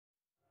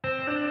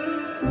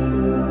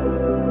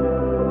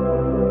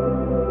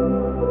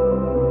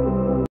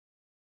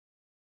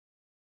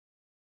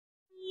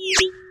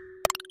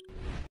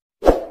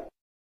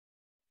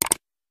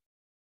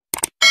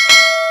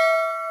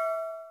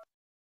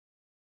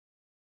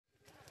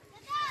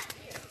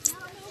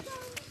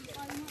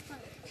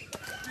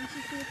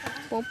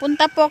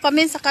Pupunta po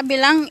kami sa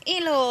kabilang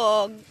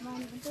ilog.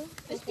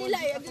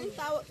 Estila, yan yung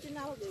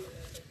tinawag eh.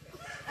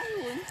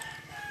 Ayun.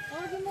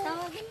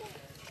 Tawagin mo.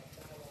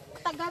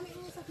 Tagamit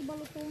mo sa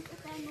kibalutong.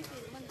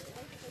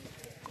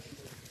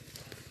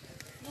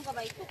 Nung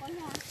kabay ko ka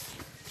na.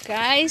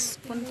 Guys,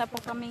 punta po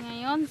kami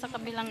ngayon sa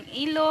kabilang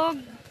ilog.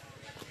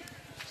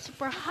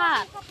 Super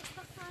hot.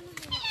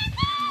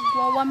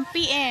 Magwa 1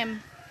 PM.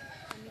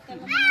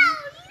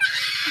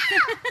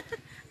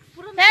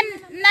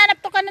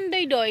 Nanap to ka ng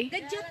doy-doy.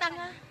 Gadyo,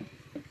 tanga.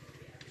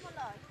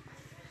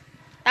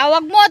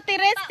 Tawag mo,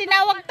 Tires.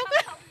 Tinawag to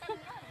ka.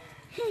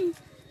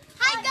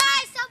 Hi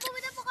guys! So,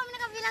 pumunta po kami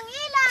ng kabilang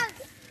ilog.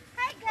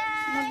 Hi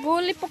guys!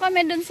 Maguli po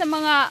kami dun sa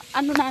mga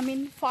ano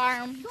namin,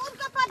 farm. Doon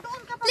ka pa,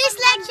 doon ka pa. Please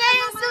like, share,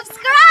 and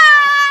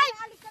subscribe!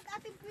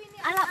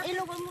 Alam,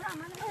 ilog mo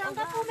raman. Alam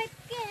ka po, may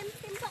kem.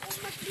 Timpa ko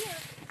mag-beer.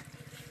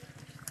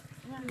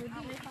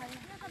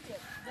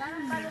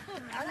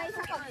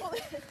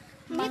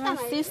 Mga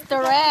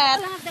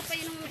sisterette.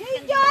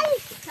 Hey, Joy!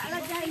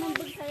 Saalagay mong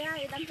bagsaya,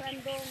 itang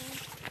sandong.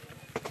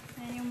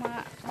 Ayan yung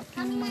mga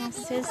aking mga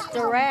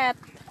sisterette.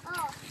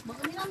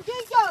 Baka nilang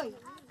Joy!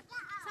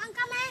 Saan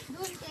kami?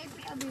 Doon kay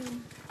Abi.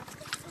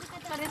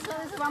 Parito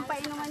sa mga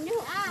painuman nyo.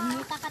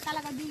 Umita ka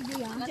talaga,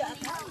 Bibi.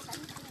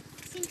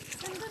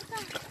 Sandun ka.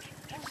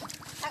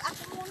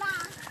 Ako muna.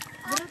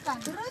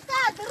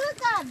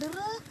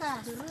 Duruka.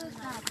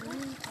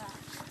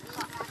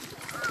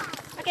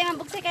 Okay,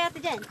 mabuksay kaya ito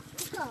dyan.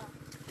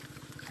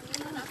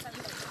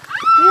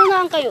 Hindi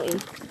nga ang kayo eh.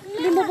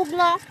 Hindi mo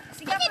bugla.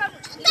 Sige,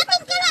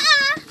 tatun ka na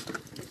ah.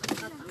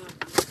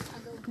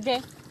 Hindi.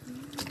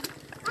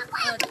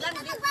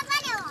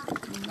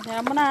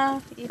 Kaya mo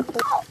na.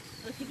 Ipo.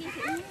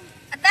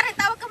 At tara,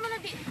 tawag ka muna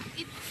di.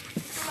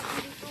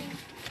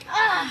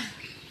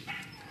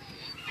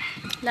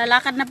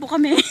 Lalakad na po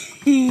kami.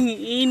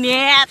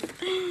 Init.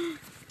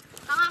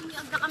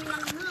 Kakamiag na kami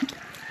ng ano.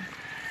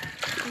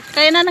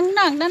 Kayo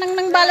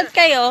nanang balot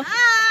kayo.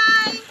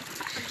 Hi!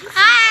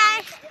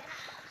 Hi!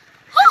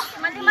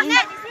 Huh! Mali-mali,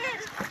 sir.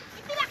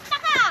 Itilakta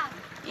ka.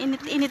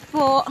 Init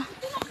po.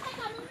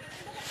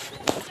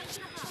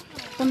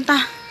 Punta.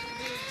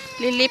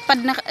 Lilipad.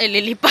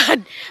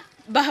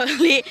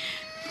 Bali.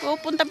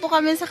 Pupunta po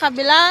kami sa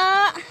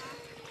kabila.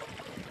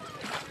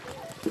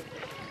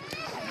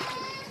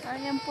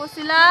 Ayan po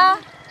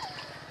sila.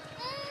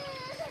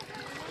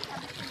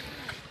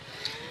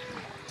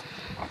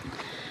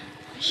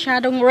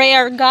 Masyadong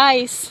rare,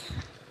 guys.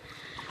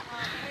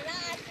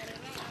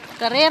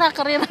 Karera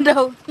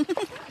daw.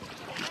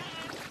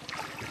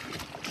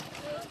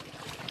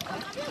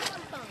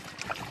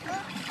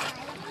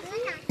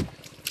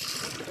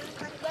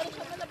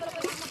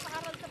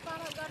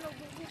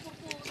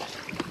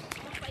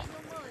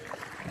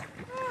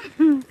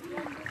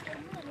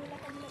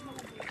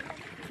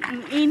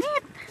 Ang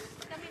init.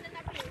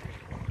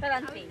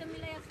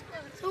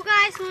 So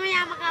guys,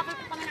 mamaya makapal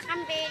po kami na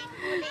kambing.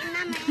 Huliin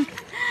namin.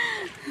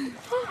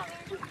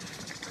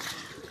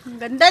 Ang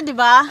ganda, di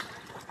ba?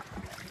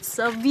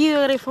 So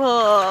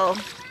beautiful.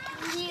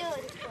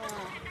 Beautiful.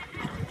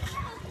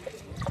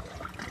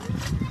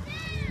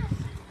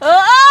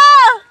 Oo!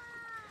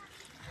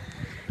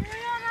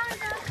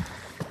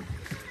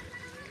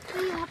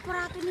 Ay,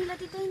 aparato nila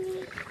dito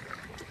ini.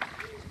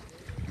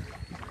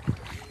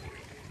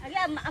 Ay,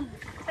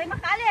 tayo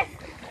makalis.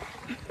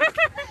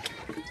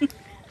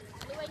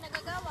 Luway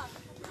nagagawa.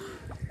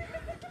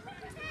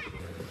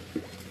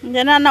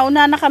 Diyan na,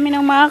 nauna na kami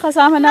ng mga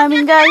kasama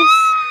namin, guys.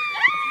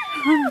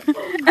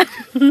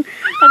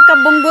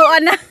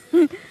 Nagkabungguan na.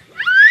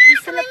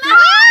 Salat na.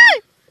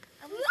 Ay!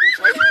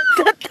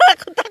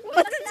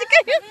 Tatakot-takot si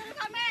kayo.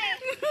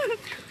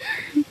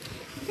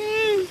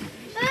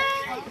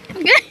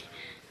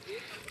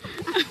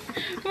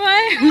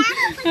 Ay,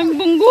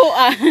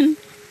 nagbungguan.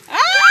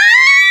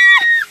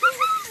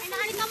 Ay,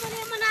 nakalika mo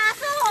na yung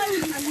manasol.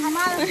 Ang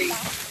hamal.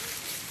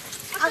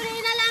 Ako na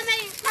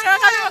inalamay. Para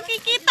kami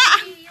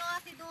makikita. Iyo,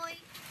 si Doy.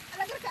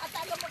 Alagay ka at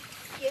alam mo.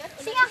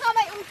 Singa ka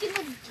may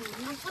umkinod.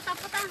 Ang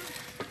puta-puta.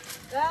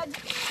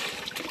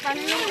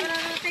 Paano yung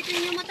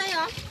take yung matay,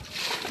 oh?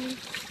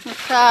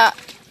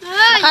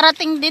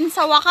 Nakarating din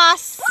sa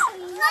wakas.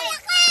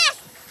 Wakas!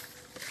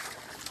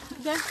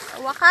 Sa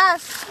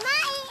wakas.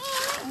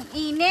 Ang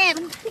init.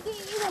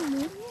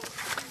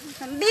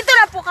 Dito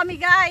na po kami,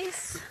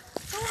 guys.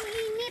 Ang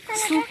init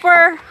talaga.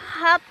 Super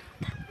hot.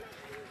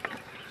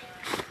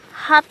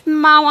 Hot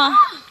mama.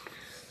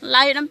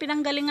 Layo ng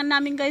pinanggalingan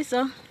namin, guys,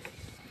 oh.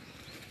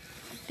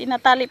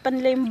 Tinatalipan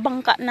nila yung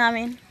bangka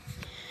namin.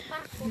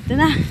 Dito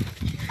na.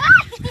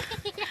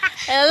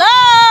 Hello!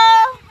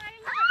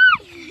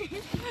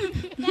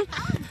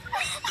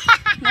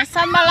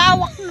 Nasa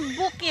malawak na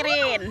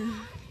bukirin.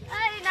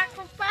 Ay,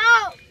 naku po.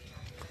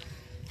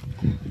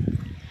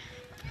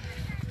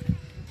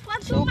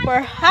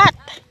 Super hot.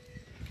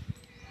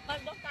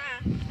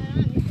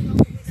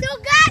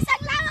 Sugas!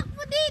 Ang lawak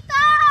po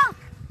dito!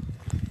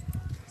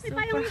 May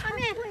payong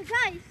kami.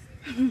 Guys!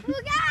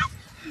 Sugas!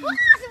 Wow!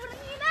 Sobrang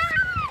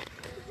init!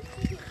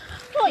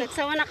 Hoy!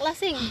 Nagsawa na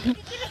klaseng.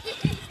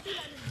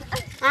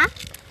 Ha?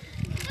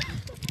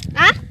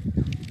 Ha?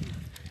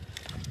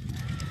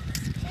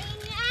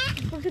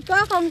 Bakit ka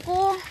akong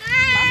ko?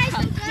 Hi!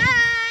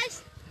 Sugas!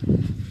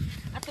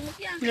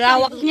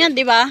 Lawak niya,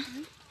 di ba?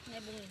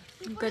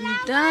 Ang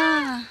ganda.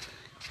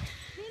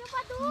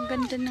 Ang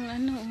ganda ng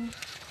ano,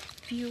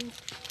 view.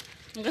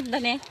 Ang ganda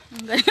ne.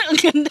 Ang ganda, ang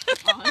ganda.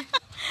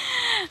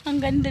 Ang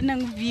ganda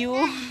ng view.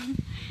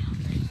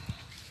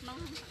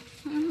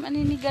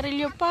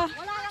 Maninigarilyo pa.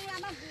 Wala lang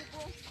naman dito.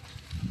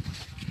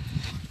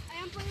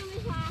 Ayan po yung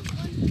isa.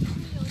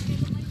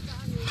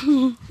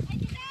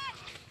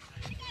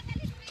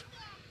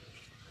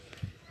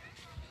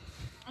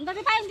 Ang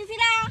dami pa, hindi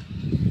sila.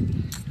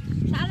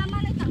 Sa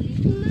alaman ito.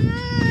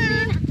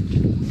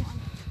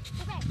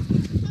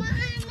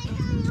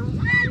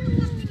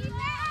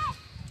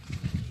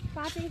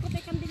 Pating ko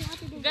tayo kambing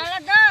ate dito.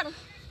 Galador.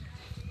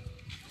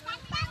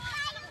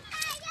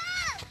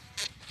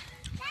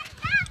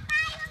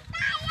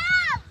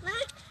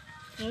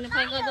 Hindi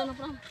pa ikaw doon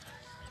na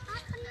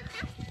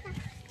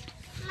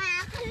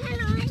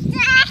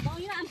Oh,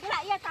 yun ang pula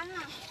iya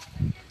tanga.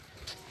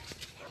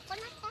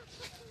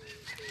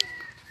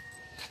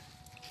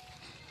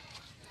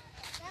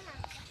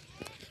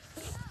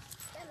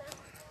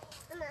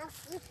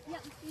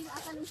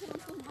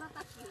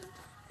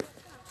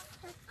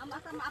 ang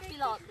asa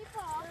maapilot.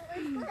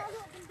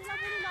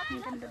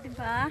 Ang ganda, di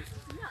ba?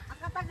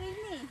 Akatagay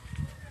ni.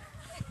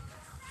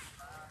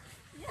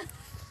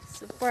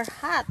 Super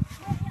hot.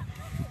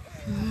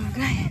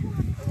 Okay.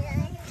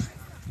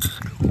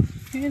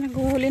 Ayun,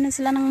 naghuhuli na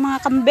sila ng mga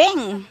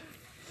kambing.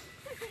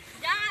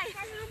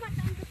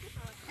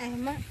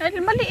 Ay,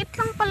 maliit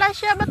lang pala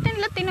siya. Ba't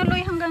nila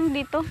tinuloy hanggang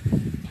dito?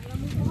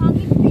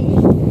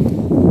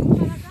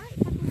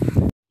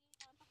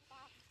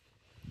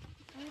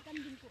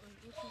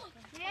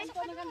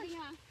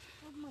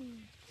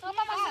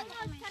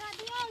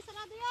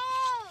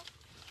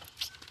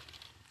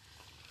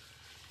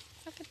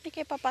 Bakit di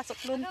kayo papasok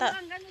doon ta?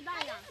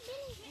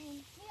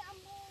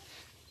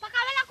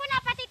 Pakawala ko na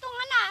pati itong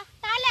ano,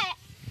 tali.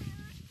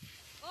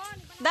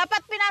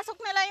 Dapat pinasok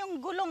nila yung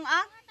gulong,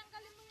 ah?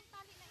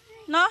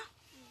 No?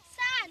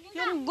 Saan?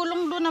 Yung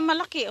gulong doon na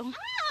malaki, oh.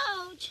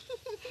 Ouch!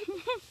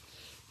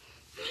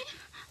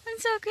 Ang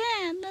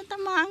sakit.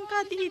 Natamaan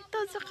ka dito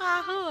sa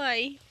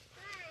kahoy.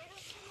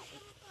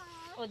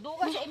 O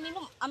duga siya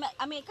iminom.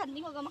 Ami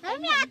kanding ko Alam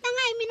gamakain. na, ata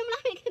nga, minom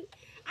lang.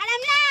 Alam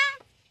na!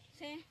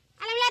 Si.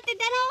 Alam na,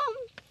 tidanom.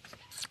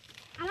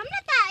 Alam na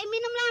ta,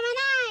 iminom lang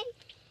manay.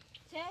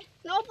 Si.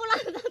 Naupo lang,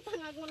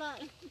 tatangag mo lang.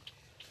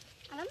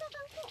 Alam na,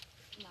 tangko.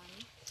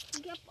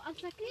 Sige, ang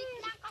sakit.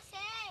 Lang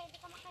kasi, hindi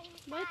ka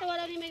makahimis. Bakit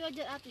wala ni Mego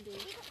dyan ate doon?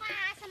 Dito ka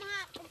sa mga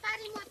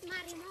kumpari mo at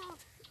mari mo.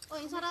 O,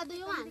 yung sarado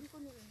yung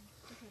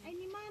ay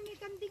ni mami,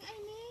 kanding ay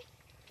ni.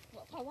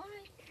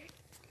 Kaway.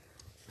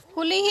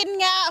 Hulihin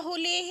nga,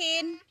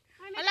 hulihin.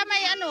 Alam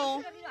may ano?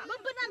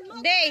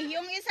 Day,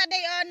 yung isa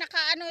day, oh,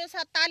 nakaano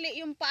sa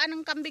tali yung paa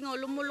ng kambing, oh,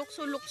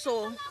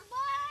 lumulukso-lukso.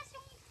 Labas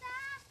yung isa.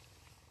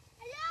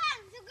 Ayan,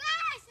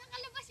 sugas,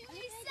 nakalabas yung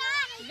isa.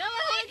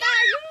 Gawin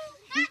tayo.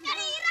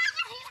 Kahira.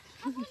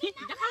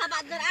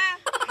 Nakalabad doon ah.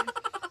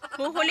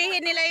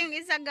 Huhulihin nila yung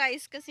isa,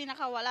 guys, kasi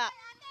nakawala.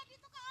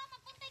 Dito ka,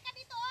 magpuntay ka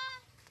dito, oh.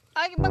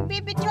 Ay,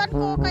 magbibidyoan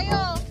ko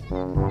kayo.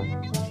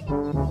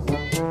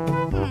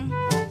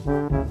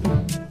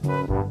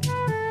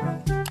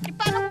 Eh,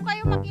 paano ko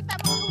kayo makita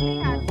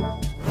maghulihan?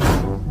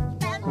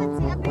 Taangan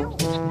si Abiyo.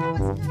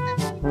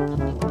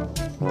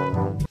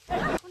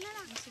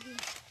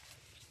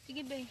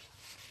 Sige, be.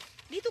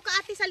 Dito ka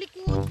ate sa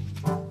likod.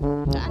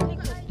 Saan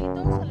likod?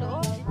 Dito, sa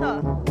loob. Dito.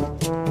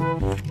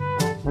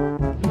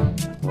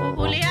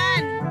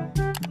 Huhulihan.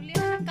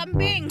 Hulihan ng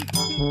kambing.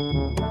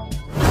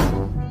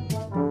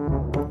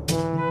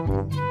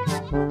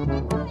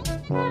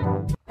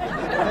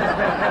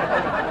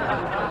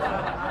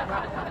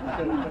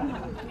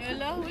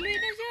 Yala, huli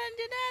na siya.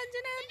 Diyan na,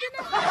 diyan na, diyan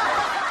na.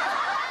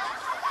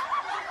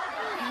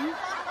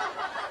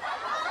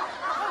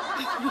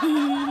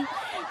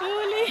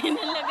 Huli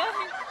na lagay.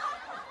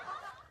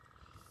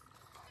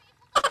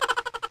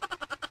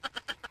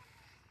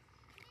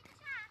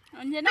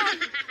 Andiyan na.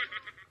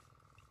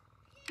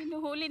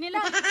 Hinuhuli nila.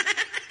 Diyan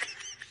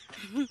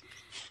na!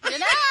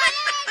 Diyan na!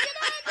 Diyan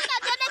na!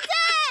 Diyan na!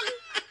 Diyan!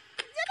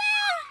 Diyan na!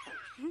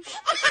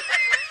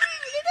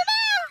 Dito na!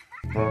 Diyan!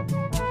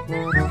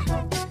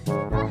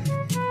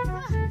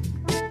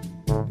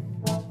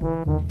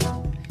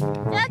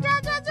 Diyan! Diyan!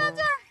 Diyan!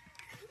 Diyan!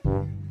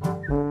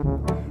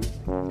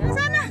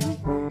 Nasaan na?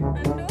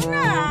 Andun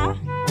na!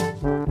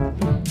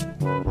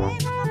 Eh,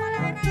 baka wala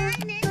na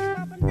ini.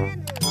 Papuntayan,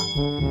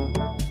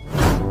 oh.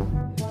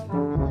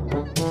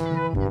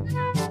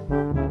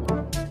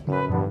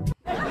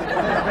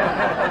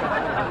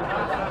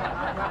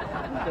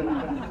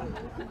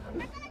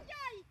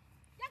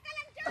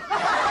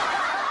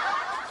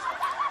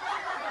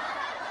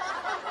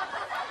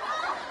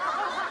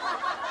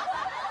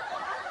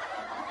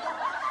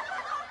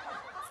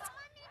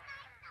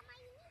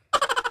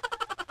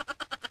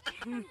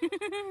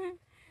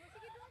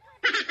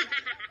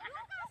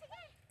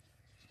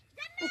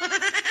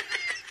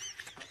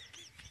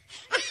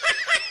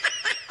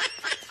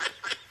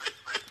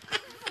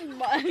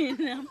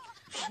 Ate,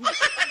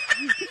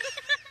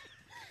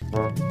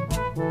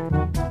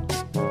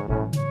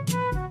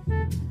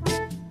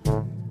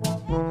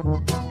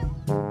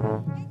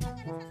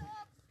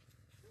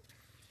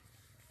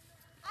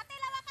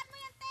 lawakan mo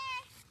yan, te.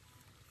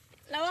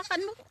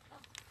 Lawakan mo.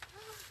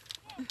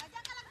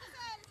 Ayan ka lang,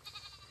 Gisel.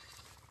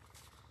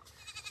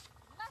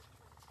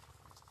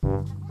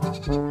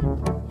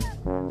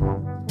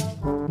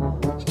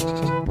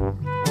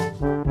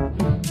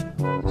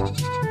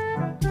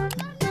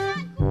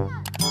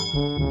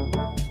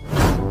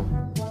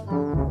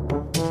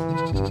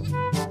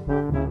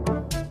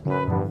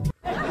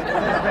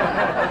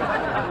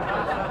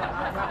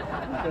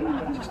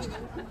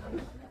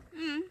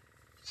 Mm.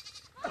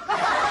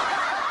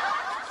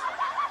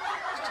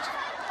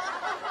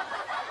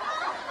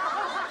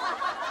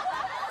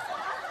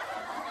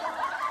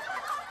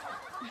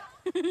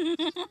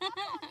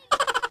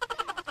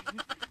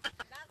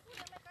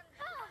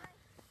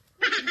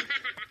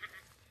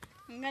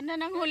 Ang ganda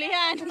ng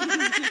hulihan.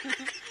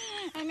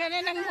 Ang ganda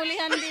ng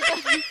hulihan dito.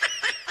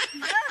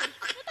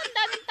 Ba't ang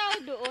daming tao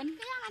doon?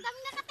 Kaya nga, dami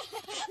nakati.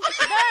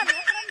 Super.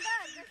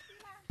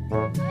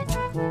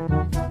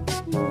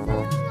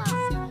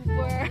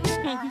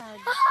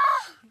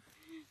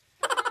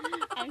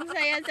 Ang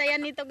saya-saya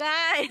nito,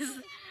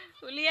 guys.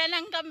 Hulihan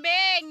ng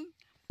kambing.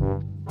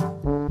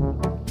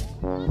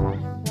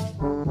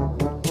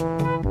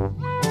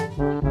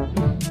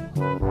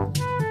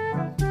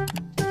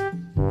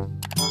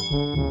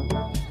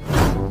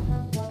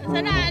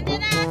 Saan na? Andiyan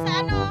na sa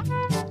ano?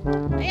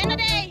 Ayan na,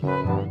 Day.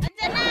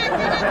 Andiyan na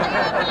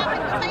sa'yo.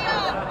 Malapit na sa'yo.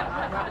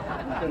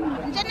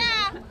 Andiyan na.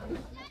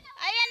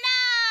 Ayan na.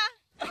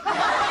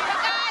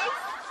 Guys.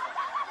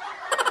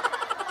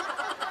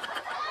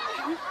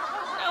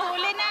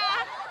 Nahuli na.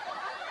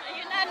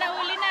 Ayun na,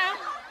 nahuli na.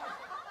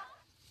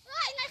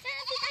 Ay, nasa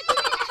na si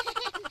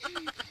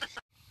Tagilin.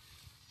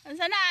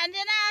 Saan na?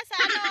 Andiyan na sa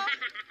ano?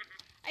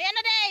 Ayan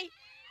na, Day.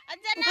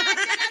 Andiyan na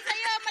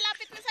sa'yo.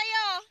 Malapit na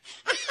sa'yo.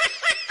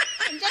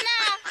 Andiyan na.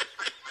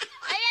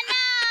 Ayan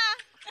na.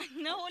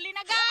 Nahuli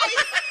na, guys.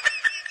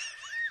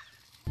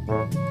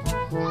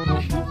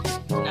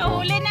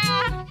 Nahuli na.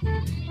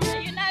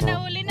 Ayun na,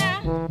 nahuli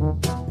na.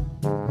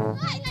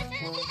 Ay, nasa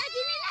na si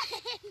Tagilin.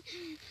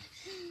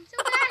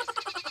 Super.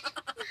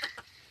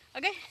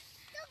 Okay.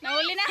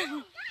 Nahuli na.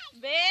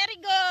 Very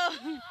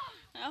good.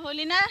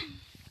 Nahuli na.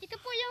 Ito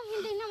po yung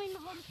hindi namin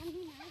nahuli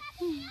kanina.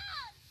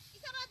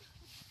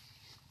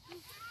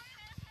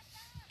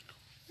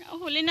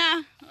 Nahuli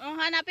na. Oh,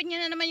 hanapin niyo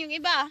na naman yung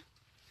iba.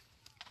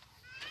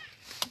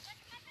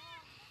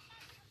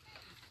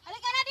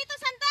 Halika na dito,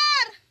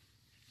 Santar!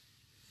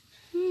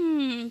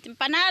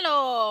 Panalo.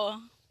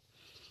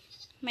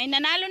 May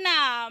nanalo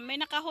na. May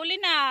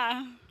nakahuli na.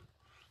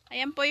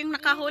 Ayan po yung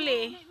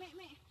nakahuli.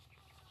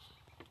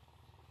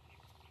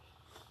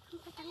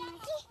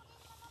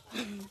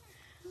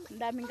 Ang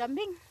daming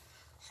kambing.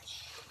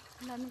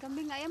 Ang daming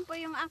kambing. Ayan po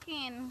yung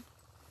akin.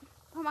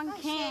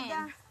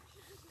 Pamangkin.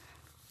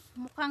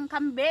 Mukhang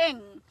kambing.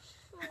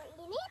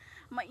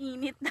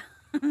 Mainit.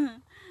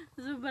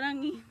 Sobrang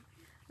init.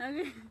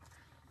 Okay.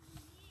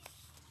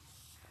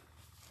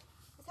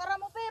 Isara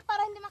mo, pe,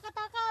 para hindi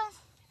makatakas.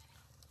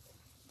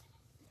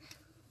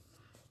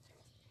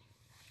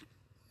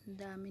 Ang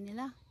dami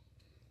nila.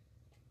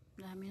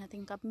 Ang dami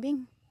nating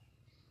kambing.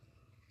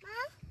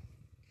 Ma?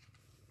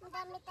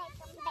 Madami tayo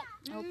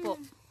kambing. Opo.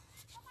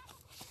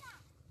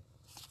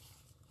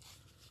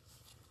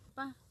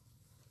 Pa.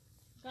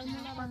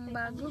 Pang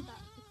bago.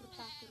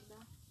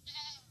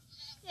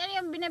 Yan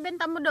yung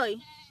binibenta mo, Doy.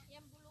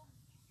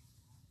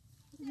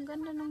 Ang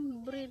ganda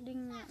ng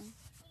breeding niya.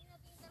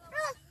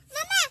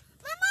 Mama!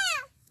 Mama!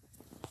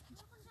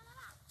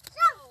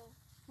 Siyang!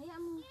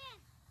 Hayaan mo.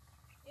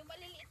 Yung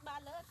maliliit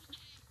balot.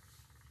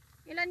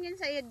 Ilan yun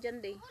sa iyo dyan,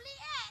 Day?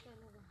 Maliit!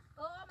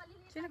 Oo,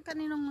 maliliit. Sino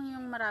kaninong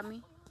yung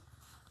marami?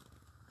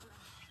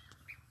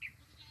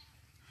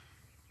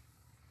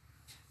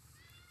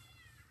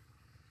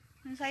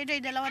 Yung sa'yo,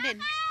 Day, dalawa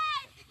din.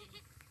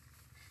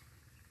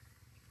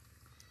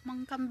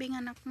 Mangkambing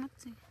anak mo,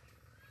 eh.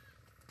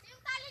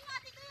 Yung tali mo,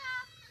 ate kuya.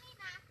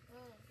 Kanina.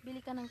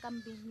 Bili ka ng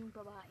kambing yung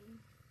babae.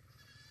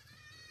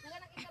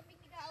 Naganang ikambing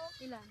ni Gao.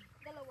 Ilan?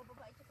 Dalawa,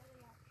 babae sa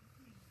kanila.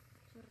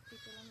 Surti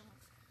ko lang naman.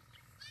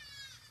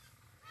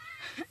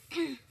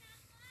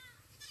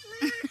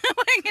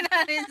 May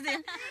ginaris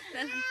din.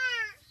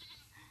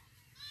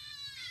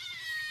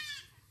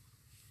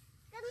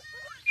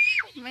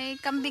 May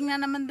kambing na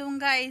naman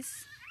doon,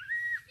 guys.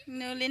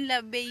 Nulin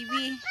la,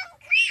 baby.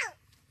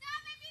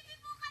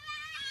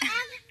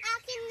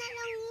 Akin na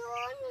lang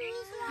yun.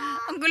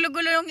 Ang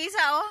gulo-gulo yung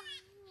isa, oh.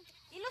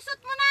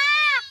 Ilusot mo na!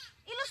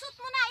 Ilusot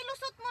mo na!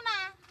 Ilusot mo na!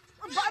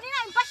 Ba, ano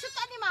na? Impashoot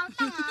ka ni Mount,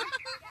 ha?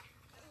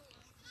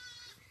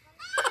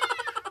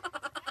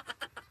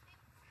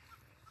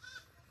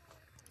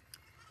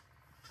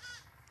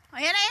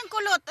 Ayan na yung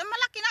kulot.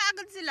 Malaki na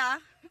agad sila.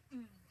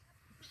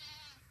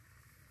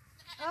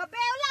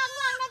 Beo lang!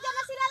 Nandiyan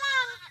na sila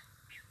lang!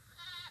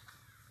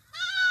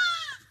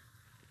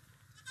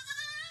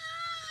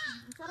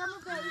 Isara mo,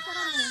 Beo.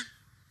 Isara mo.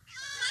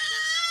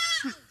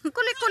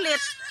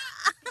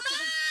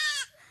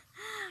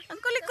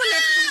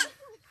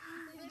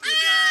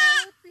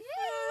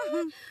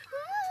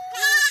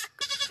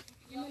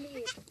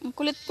 Ang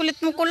kulit-kulit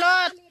mo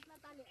kulot.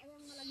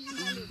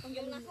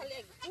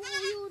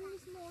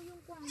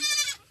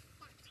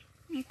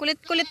 Ang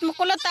kulit-kulit mo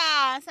kulot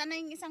ah. Sana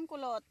yung isang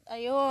kulot.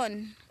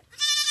 Ayun.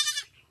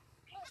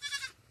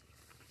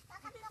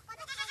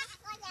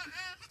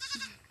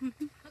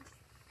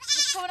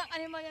 Kurang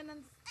animal yan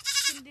ng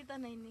hindi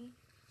tanay ni.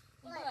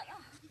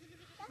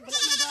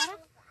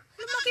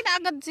 Lumaki na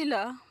agad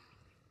sila.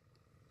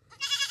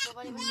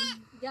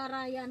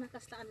 Jara yan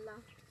nakastaan lang.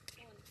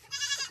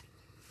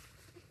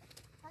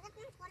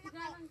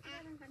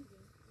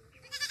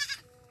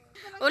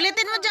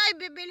 Ulitin mo, Jai.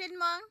 Bibilin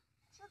mo.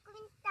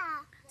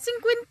 50.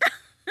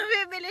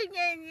 Bibilin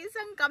niya yung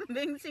isang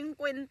kambing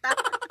 50.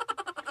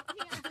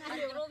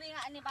 Rumi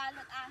nga ni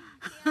balot ah.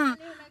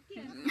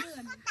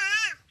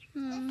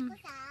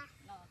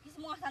 Kiss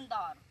mo nga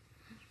sandor.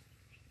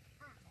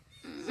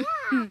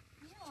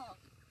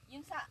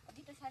 Yung sa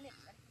dito sa lip.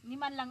 Ni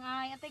man lang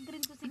ay ate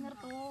green to singer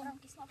to.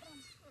 Kiss mo pram.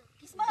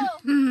 Kiss mo.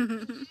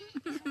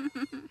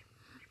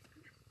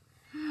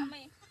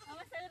 Amay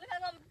sa ilo ka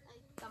nom.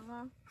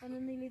 Tanga. Ano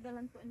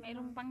nilidalan to?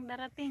 Mayroong pang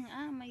darating.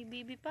 Ah, may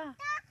bibi pa.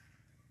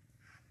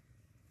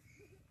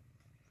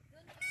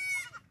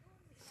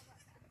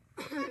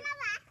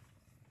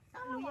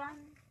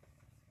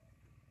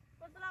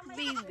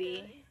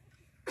 Baby.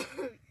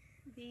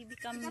 Baby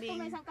kambing.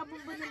 May isang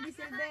kabumbon ng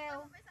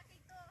bisilbeo.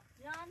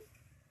 Yan.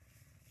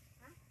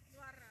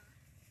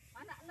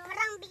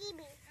 Parang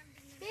baby.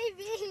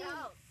 Baby.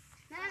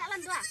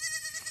 Nananalan doa.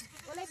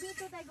 Walay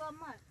bito tayo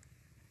goma.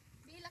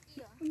 Bilak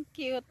iyo. Ang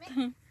cute.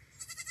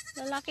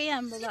 Lalaki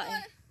yan, babae.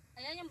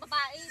 Ayan yung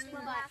babae.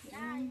 Babae.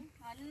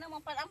 Ano naman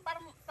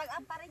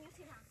pag-amparin yung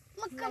sila.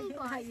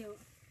 Magkampo.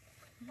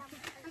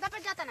 Ang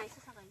dapat data na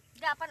isasakay.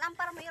 Gapan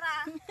ampar mo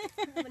ira.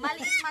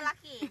 Maliit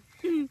malaki.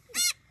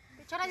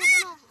 Picture niyo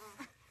kuno.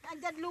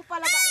 Andyan lupa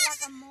laba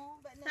ilakam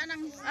mo.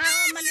 Sanang,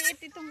 maliit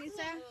itong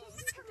isa.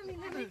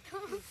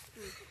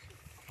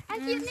 Ang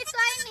cute nito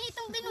ay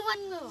itong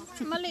binuhat mo.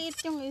 Maliit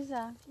yung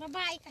isa.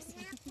 Babae kasi.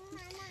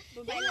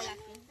 Babae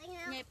lalaki.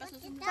 Ngay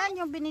pasusunod.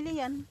 Saan yung binili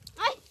yan?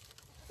 Ay!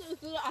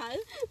 Susulaan.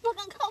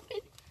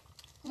 Magkakapit.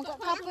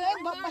 Magkakapoy ay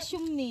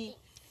babasyong ni.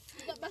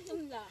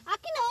 Babasyong la.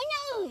 Akin na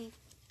niya.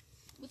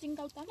 Busing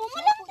kautan.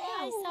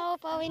 So,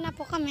 pauwi na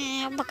po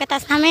kami.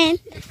 Pagkatas namin.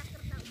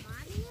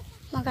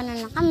 Magano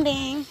na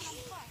kambing.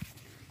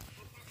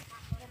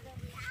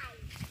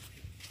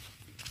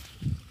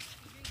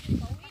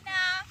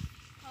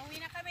 Pauwi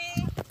na kami.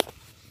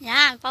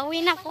 Yan, pauwi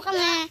na po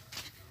kami.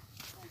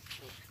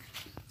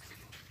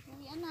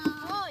 Yan na.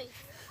 Hoy.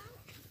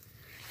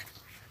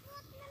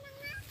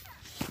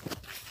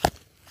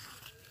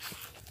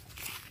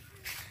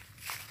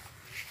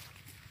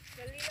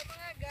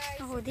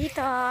 So,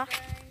 dito.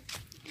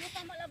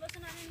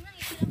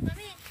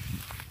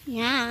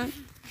 Yan.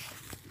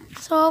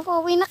 So,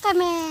 pauwi na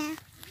kami.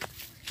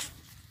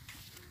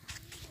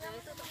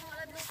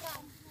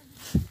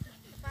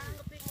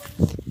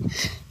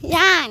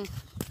 Yan.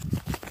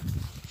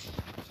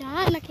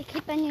 Yan,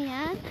 nakikita nyo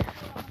yan?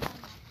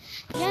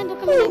 Yan, doon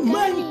kami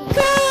nagaling. Oh my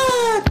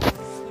God!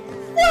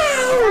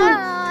 Wow!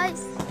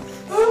 Guys!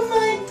 Oh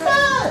my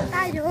God!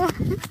 Tayo.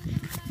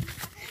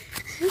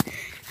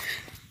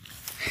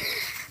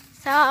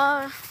 So,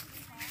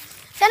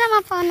 sana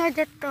mapanood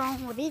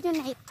itong video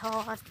na ito.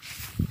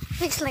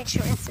 Please like,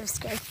 share, and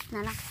subscribe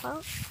na lang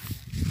po.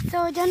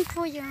 So, dyan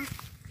po yung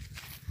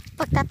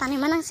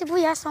pagtataniman ng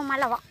sibuyas. So,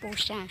 malawak po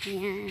siya.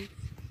 Ayan.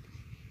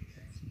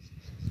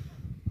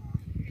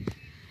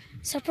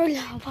 Super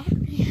lawak.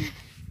 Ayan.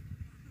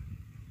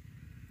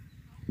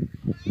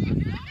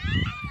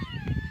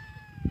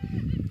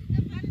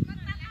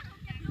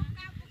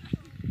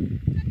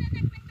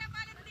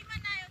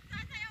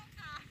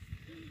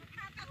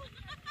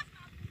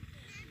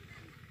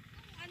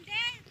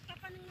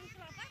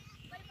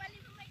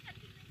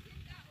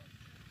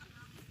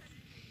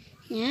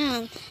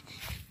 Yan.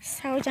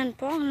 So, dyan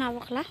po ang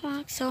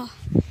lawak-lawak. So,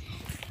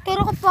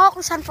 turo ko po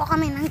kung saan po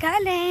kami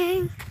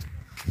nanggaling.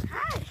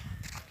 Hi!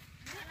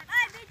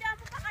 Ay, video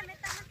mo pa kami.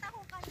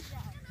 Tamang-taho ka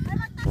dyan.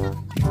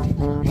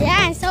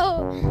 Ayan,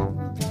 so,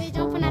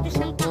 video po natin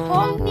siyang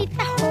tahong ni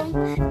Tahong.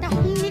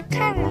 Tahong ni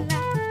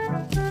Carla.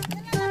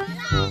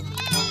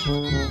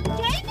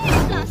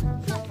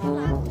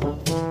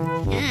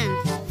 Ayan.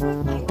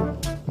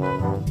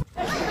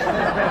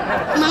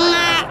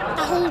 Mga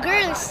tahong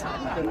girls.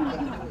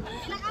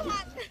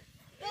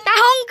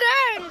 Tahong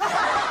girls!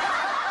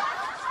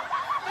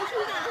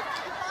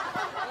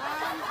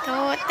 1,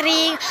 2,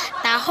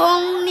 3.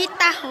 Tahong ni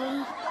Tahong.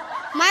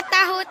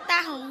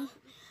 Mataho-tahong.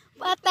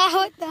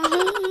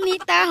 Mataho-tahong ni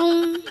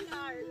Tahong.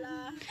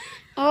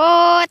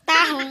 Oh,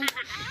 Tahong.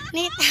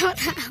 Ni Tahong.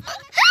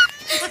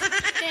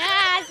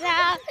 Yeah, so,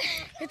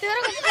 ituro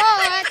ko po.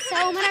 So,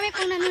 marami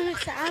pong nanonood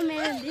sa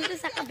amin dito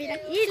sa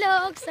kabilang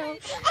ilog. So,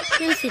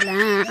 yun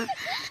sila.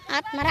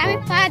 At marami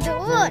pa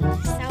doon.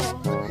 So,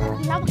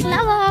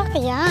 lawak-lawak.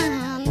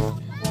 Ayan.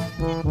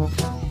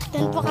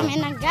 Doon po kami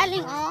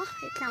nanggaling. Oh,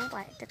 wait lang po.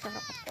 Ituturo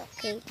ko po.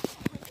 Okay.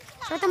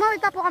 So, tumawid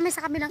pa po kami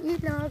sa kabilang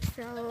ilog.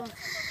 So,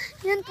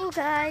 Yan po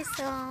guys.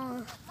 So,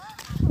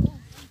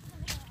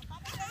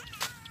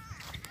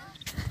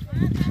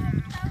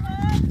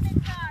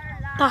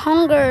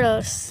 Tahong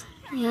Girls.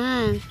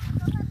 Yan.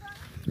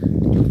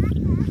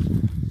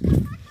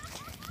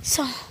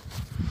 So,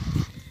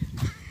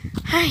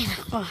 ay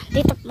nako,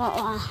 dito po.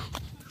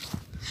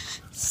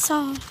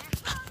 So,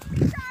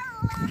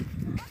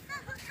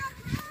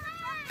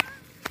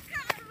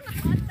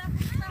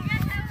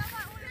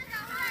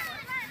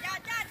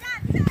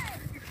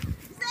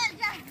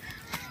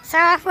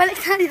 balik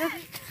tayo.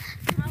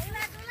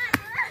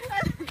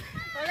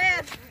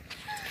 Ulit.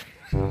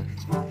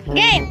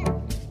 Game!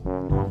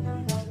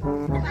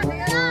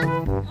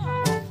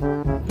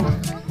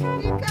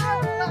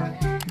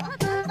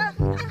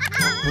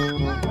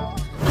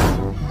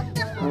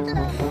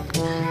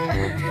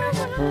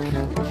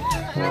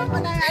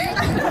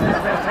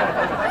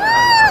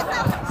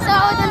 So,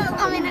 dyan po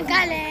kami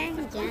nagaling.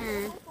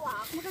 Diyan.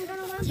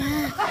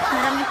 Diyan.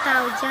 Maraming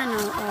tao dyan,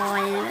 oh. Oh,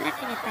 ayan.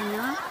 Nakikita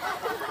nyo?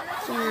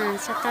 Yan.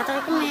 So,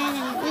 tatawag kami. Yan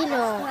yung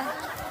ilog.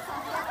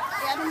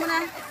 Ano mo na?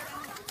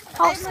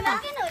 Pause na.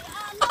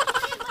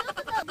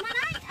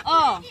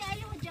 Oh.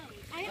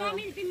 Ayaw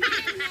namin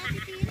pinili na si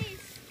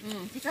Tiris.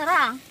 Si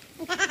Sarah.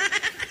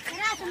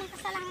 Kaya,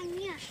 sumakasalanan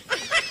niya.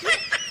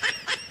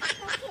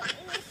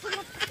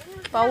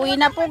 Pauwi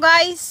na po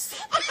guys.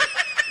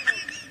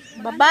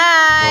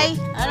 Bye-bye.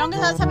 Anong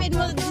sasabihin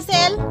mo